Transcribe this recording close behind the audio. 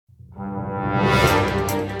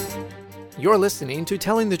You're listening to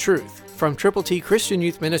Telling the Truth from Triple T Christian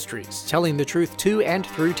Youth Ministries, telling the truth to and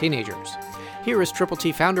through teenagers. Here is Triple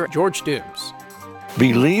T founder George Dooms.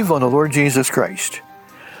 Believe on the Lord Jesus Christ.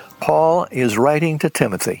 Paul is writing to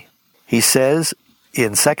Timothy. He says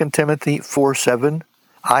in 2 Timothy 4:7,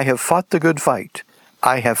 I have fought the good fight.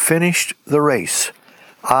 I have finished the race.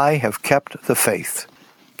 I have kept the faith.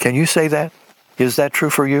 Can you say that? Is that true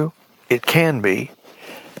for you? It can be.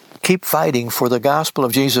 Keep fighting for the gospel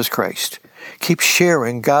of Jesus Christ. Keep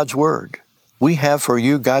sharing God's Word. We have for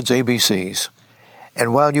you God's ABCs.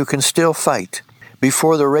 And while you can still fight,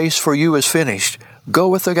 before the race for you is finished, go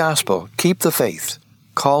with the gospel. Keep the faith.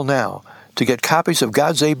 Call now to get copies of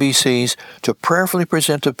God's ABCs to prayerfully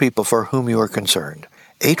present to people for whom you are concerned.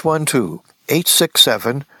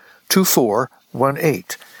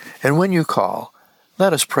 812-867-2418. And when you call,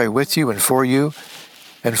 let us pray with you and for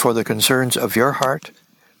the concerns of your heart.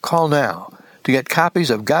 Call now to get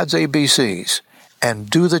copies of God's ABCs and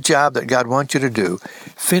do the job that God wants you to do.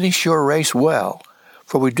 Finish your race well,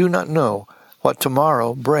 for we do not know what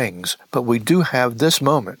tomorrow brings, but we do have this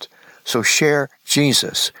moment. So share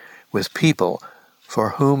Jesus with people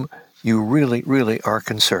for whom you really, really are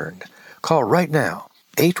concerned. Call right now,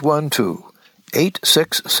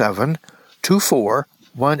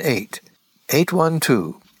 812-867-2418.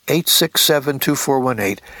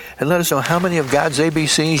 812-867-2418, and let us know how many of God's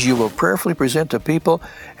ABCs you will prayerfully present to people,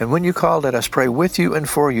 and when you call, let us pray with you and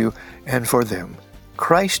for them.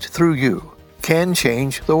 Christ through you can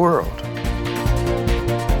change the world.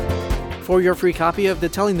 For your free copy of the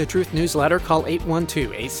Telling the Truth newsletter, call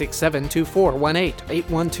 812-867-2418,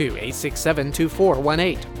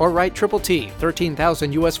 812-867-2418, or write Triple T,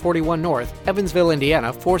 13,000 U.S. 41 North, Evansville,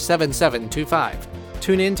 Indiana, 47725.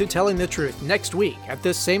 Tune in to Telling the Truth next week at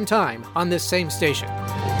this same time on this same station.